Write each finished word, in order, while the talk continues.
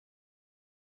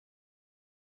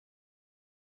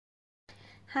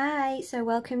Hi, so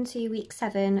welcome to week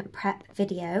 7 prep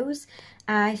videos.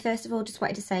 I first of all just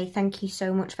wanted to say thank you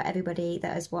so much for everybody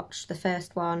that has watched the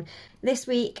first one. This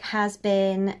week has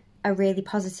been a really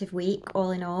positive week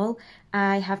all in all.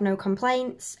 I have no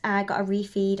complaints. I got a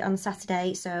refeed on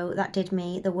Saturday, so that did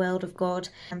me the world of good.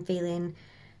 I'm feeling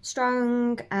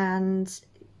strong and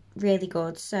really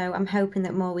good, so I'm hoping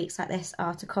that more weeks like this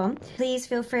are to come. Please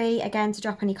feel free again to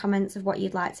drop any comments of what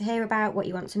you'd like to hear about, what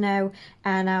you want to know,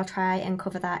 and I'll try and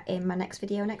cover that in my next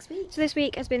video next week. So this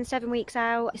week has been 7 weeks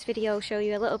out. This video will show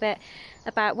you a little bit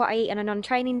about what I eat on a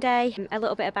non-training day, a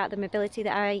little bit about the mobility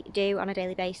that I do on a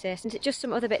daily basis, and just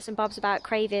some other bits and bobs about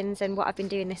cravings and what I've been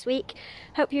doing this week.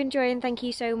 Hope you enjoy and thank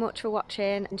you so much for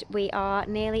watching, and we are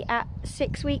nearly at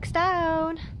 6 weeks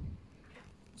down.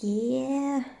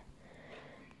 Yeah.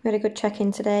 We had a good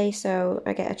check-in today, so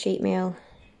I get a cheat meal.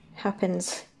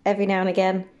 Happens every now and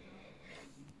again.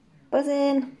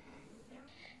 Buzzing!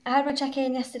 I had my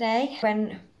check-in yesterday.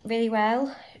 Went really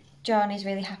well. John is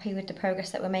really happy with the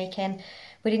progress that we're making.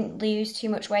 We didn't lose too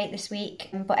much weight this week,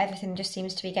 but everything just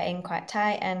seems to be getting quite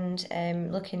tight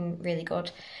and looking really good.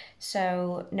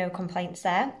 So no complaints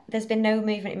there. There's been no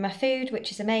movement in my food,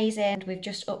 which is amazing. We've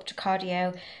just upped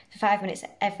cardio for 5 minutes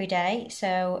every day.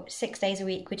 So 6 days a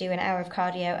week we do an hour of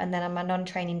cardio, and then on my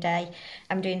non-training day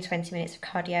I'm doing 20 minutes of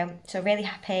cardio. So really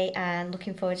happy and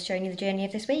looking forward to showing you the journey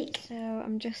of this week. So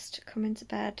I'm just coming to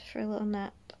bed for a little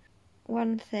nap.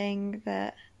 One thing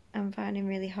that I'm finding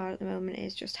really hard at the moment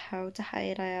is just how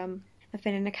tired I am. I've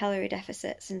been in a calorie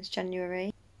deficit since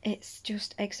January. It's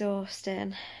just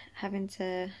exhausting having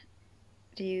to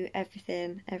do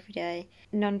everything every day.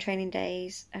 Non-training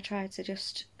days, I try to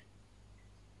just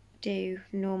do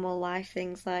normal life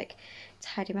things like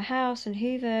tidy my house and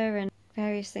hoover and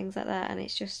various things like that, and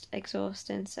it's just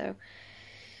exhausting. So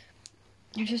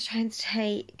I'm just trying to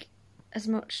take as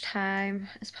much time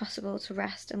as possible to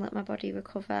rest and let my body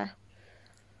recover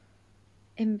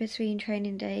in between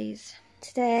training days.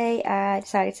 Today I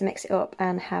decided to mix it up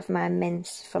and have my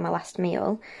mince for my last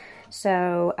meal.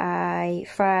 So I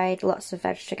fried lots of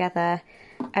veg together,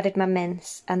 added my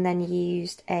mince, and then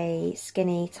used a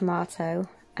skinny tomato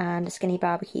and a skinny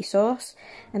barbecue sauce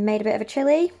and made a bit of a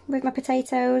chilli with my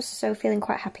potatoes, so feeling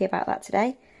quite happy about that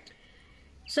today.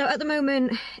 So at the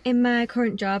moment in my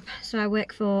current job, so I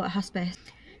work for a hospice,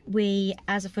 we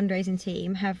as a fundraising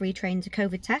team have retrained to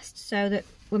COVID tests so that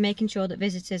we're making sure that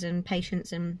visitors and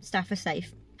patients and staff are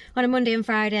safe. On a Monday and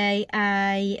Friday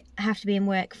I have to be in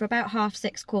work for about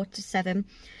 6:30, 7:15,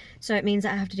 so it means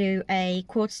that I have to do a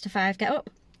 4:45 get up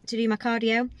to do my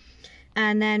cardio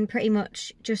and then pretty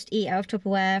much just eat out of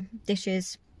Tupperware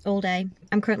dishes all day.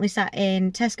 I'm currently sat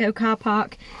in Tesco car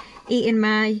park eating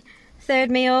my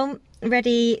third meal,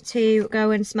 ready to go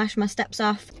and smash my steps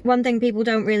off. One thing people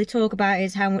don't really talk about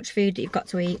is how much food that you've got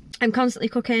to eat. I'm constantly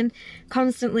cooking,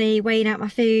 constantly weighing out my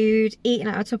food, eating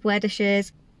out of Tupperware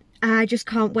dishes. I just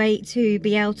can't wait to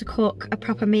be able to cook a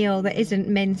proper meal that isn't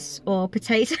mince or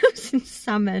potatoes and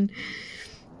salmon.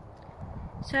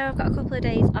 So I've got a couple of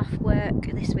days off work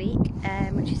this week,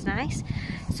 which is nice.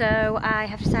 So I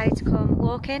have decided to come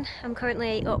walking. I'm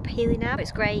currently up Healy now.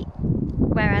 It's great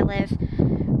where I live.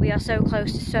 We are so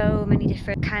close to so many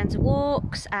different kinds of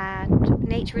walks and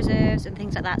nature reserves and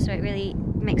things like that, so it really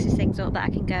mixes things up that I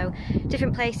can go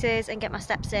different places and get my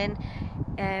steps in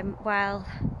while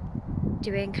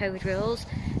doing COVID rules.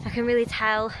 I can really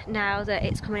tell now that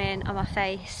it's coming in on my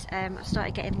face. I've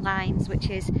started getting lines, which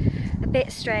is a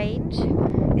bit strange.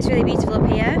 It's really beautiful up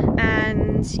here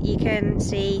and you can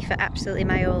see for absolutely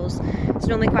miles. It's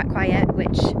normally quite quiet,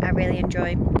 which I really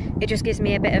enjoy. It just gives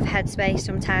me a bit of headspace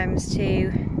sometimes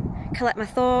to collect my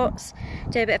thoughts,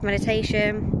 do a bit of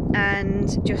meditation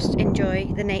and just enjoy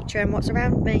the nature and what's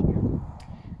around me.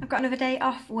 I've got another day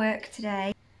off work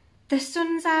today. The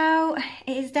sun's out.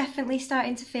 It is definitely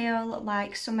starting to feel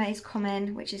like summer is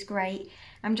coming, which is great.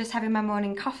 I'm just having my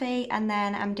morning coffee and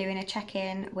then I'm doing a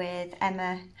check-in with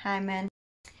Emma Hyman.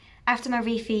 After my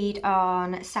refeed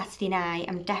on Saturday night,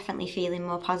 I'm definitely feeling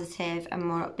more positive and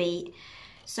more upbeat.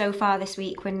 So far this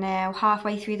week, we're now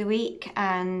halfway through the week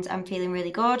and I'm feeling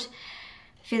really good.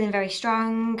 Feeling very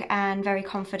strong and very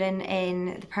confident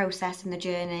in the process and the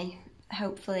journey.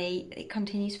 Hopefully it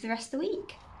continues for the rest of the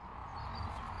week.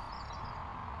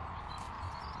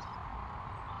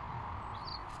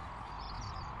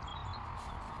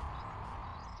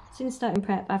 Since starting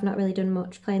prep, I've not really done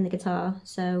much playing the guitar,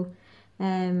 so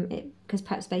because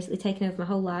prep's basically taken over my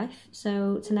whole life.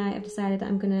 So tonight I've decided that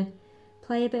I'm gonna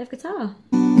play a bit of guitar.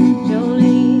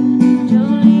 Jolene,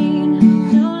 Jolene,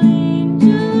 Jolene,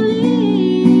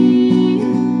 Jolene,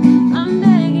 I'm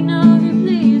begging of you,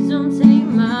 please don't take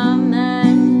my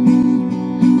man.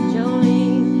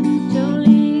 Jolene,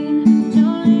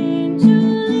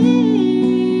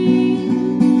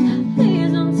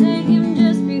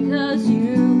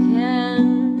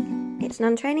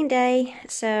 today,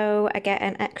 so I get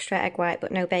an extra egg white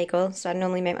but no bagel, so I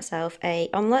normally make myself a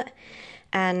omelette,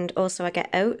 and also I get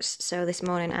oats. So this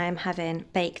morning I am having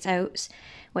baked oats,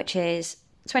 which is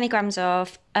 20 grams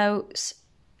of oats,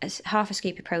 half a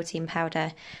scoop of protein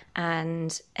powder,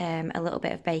 and a little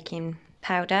bit of baking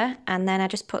powder, and then I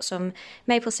just put some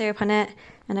maple syrup on it,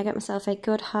 and I get myself a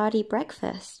good hearty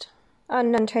breakfast. On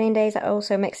non-training days I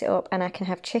also mix it up and I can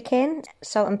have chicken,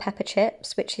 salt and pepper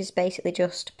chips, which is basically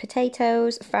just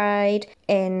potatoes fried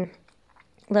in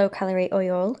low-calorie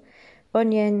oil,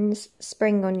 onions,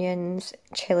 spring onions,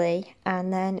 chilli,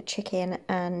 and then chicken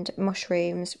and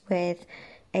mushrooms with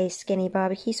a skinny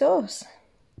barbecue sauce.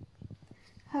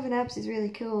 Having abs is really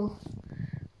cool,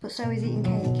 but so is eating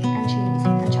cake and cheese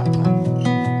and chocolate.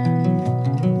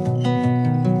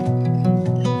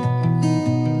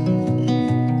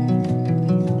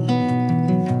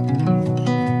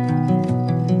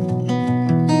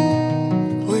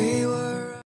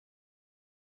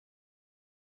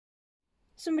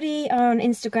 Somebody on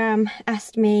Instagram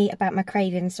asked me about my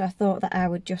cravings, so I thought that I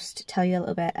would just tell you a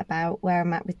little bit about where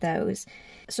I'm at with those.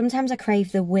 Sometimes I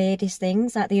crave the weirdest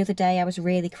things. Like the other day I was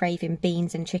really craving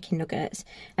beans and chicken nuggets,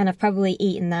 and I've probably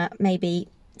eaten that maybe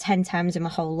 10 times in my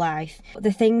whole life.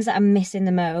 The things that I'm missing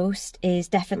the most is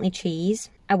definitely cheese.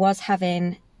 I was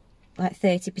having like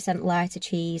 30% lighter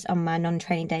cheese on my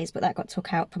non-training days, but that got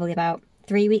took out probably about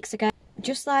 3 weeks ago.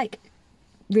 Just like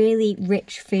really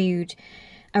rich food.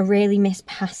 I really miss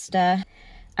pasta.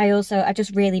 I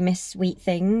just really miss sweet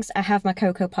things. I have my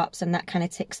Cocoa Pops and that kind of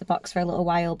ticks the box for a little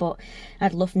while, but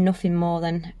I'd love nothing more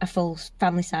than a full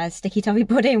family-sized sticky toffee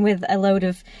pudding with a load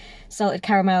of salted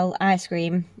caramel ice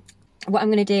cream. What I'm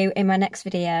going to do in my next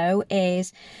video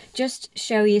is just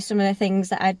show you some of the things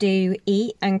that I do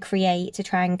eat and create to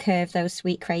try and curb those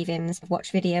sweet cravings. I've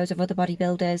watched videos of other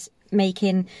bodybuilders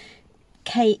making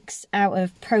cakes out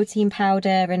of protein powder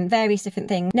and various different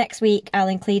things. Next week I'll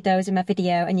include those in my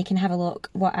video and you can have a look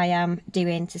what I am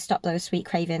doing to stop those sweet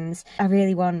cravings. I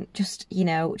really want just, you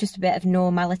know, just a bit of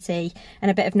normality and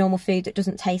a bit of normal food that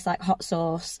doesn't taste like hot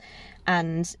sauce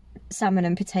and salmon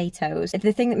and potatoes.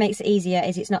 The thing that makes it easier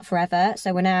is it's not forever,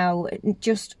 so we're now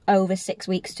just over 6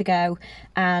 weeks to go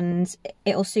and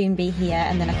it'll soon be here,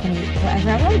 and then I can eat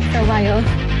whatever I want for a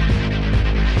while.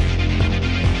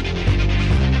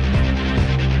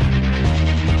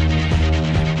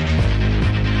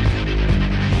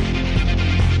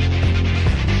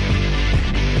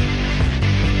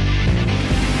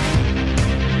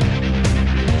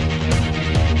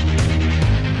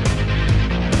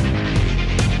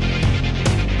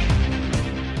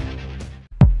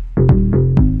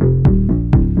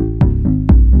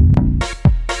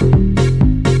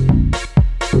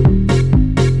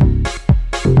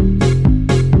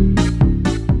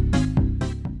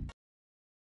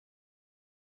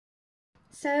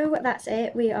 So that's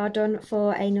it, we are done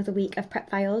for another week of prep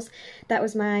files. That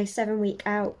was my 7-week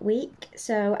out week,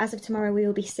 so as of tomorrow we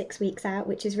will be 6 weeks out,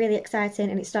 which is really exciting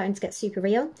and it's starting to get super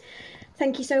real.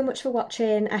 Thank you so much for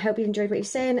watching. I hope you enjoyed what you've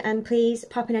seen, and please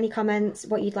pop in any comments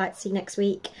what you'd like to see next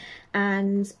week.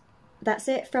 And that's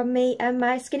it from me and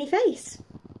my skinny face.